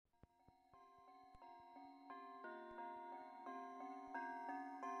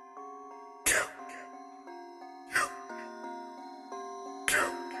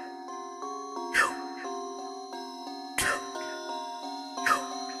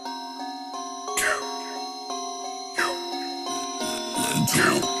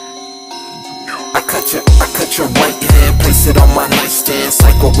I cut your right hand, place it on my nightstand.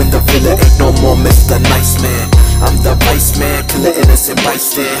 Psycho in the villa, ain't no more Mr. Nice Man. I'm the vice man, killer innocent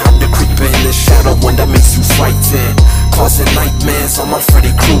bystand. I'm the creeper in the shadow, one that makes you frightened. Causing nightmares on my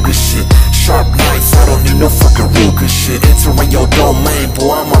Freddy Kruger shit. Sharp knife, I don't need no fucking rooger shit. Entering your domain,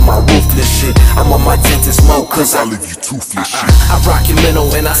 boy, I'm on my ruthless shit. I'm on my dentist mode, cause I leave you toothless shit. I rock your mental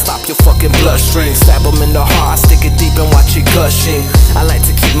and I stop your fucking bloodstream. Stab them in the heart, I stick it deep and watch it gushing. I like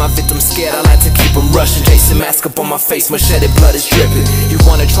to keep my victims scared, I like to keep them rushing. Jason mask up on my face, machete blood is dripping. You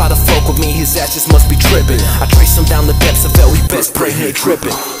wanna try to fuck with me, his ass just must be tripping. I trace him down the depths of hell, he best pray he ain't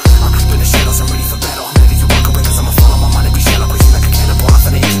tripping. I'm creeping the shadows, I'm ready for battle. Maybe you walk away cause I'ma follow my mind and be shallow. Crazy like a cannibal, I'm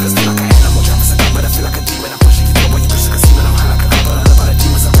finna eat you cause feel like an animal. Jarvis a gun, but I feel like a demon. I'm pushing you through, but you push like a semen. I'm high like a cop, but I love all the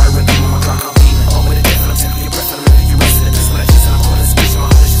demons. I'm right with them on my glock, I'm beaming. All with a death, and I'm taking your breath, and I'm ready you rest in the dust. When I chase and I'm holding this bitch, and my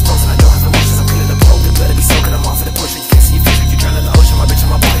heart is just frozen. I don't have emotions, I'm killing the probe. The blood to be soaking, I'm off of the push. You can't see your future, you drown in the ocean. My bitch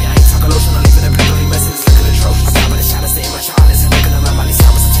on my body, I ain't talking lotion. I'm leaving it brutally messy, it's looking atrocious. I'm stopping the shot, I stay in my shot, it's looking at my money.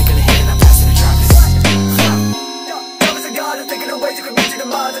 Jarvis, I'm taking a hit, and I'm passing the Jarvis. Jarvis a god, I'm thinking of ways you can reach your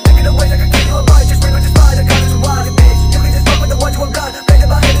demise. I'm thinking of ways I can kill you a bite. Just bring with this fire, the gun is a wild bitch. You can just fuck with the ones you have got. Bang in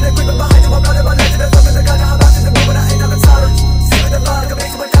my head and then creeping behind you. I'm running my legend, I'm fucking the gun. I'm out in the room when I ain't on the silence. See with the vibe, I'm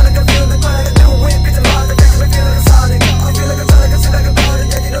mixing with talent, I'm feeling the grind. I can do it, bitch, I'm lost, I'm me feel like I'm sonic. I feel like I'm sonic, I sit like a god. And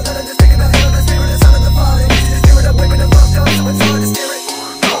then you know that I'm just thinking about hell, the spirit, the son of the father. You see the spirit, I'm whipping the fucked up, so it's hard to steer it.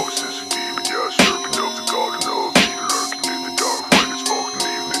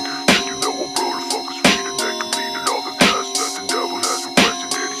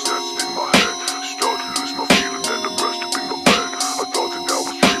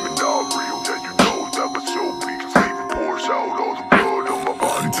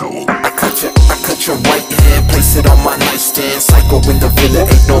 I cut your right hand, place it on my nightstand. Psycho in the villa,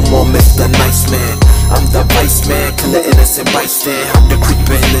 ain't no more Mr. Nice Man. I'm the vice man, killer innocent bystand. I'm the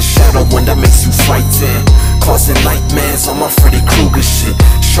creeper in the shadow, one that makes you frightened. Causing nightmares on my Freddy Kruger shit.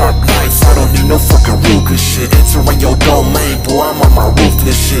 Sharp knife, I don't need no fucking rooger shit. Entering your domain, boy, I'm on my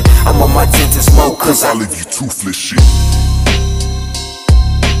ruthless shit. I'm on my dentist mode, cause I leave you toothless shit.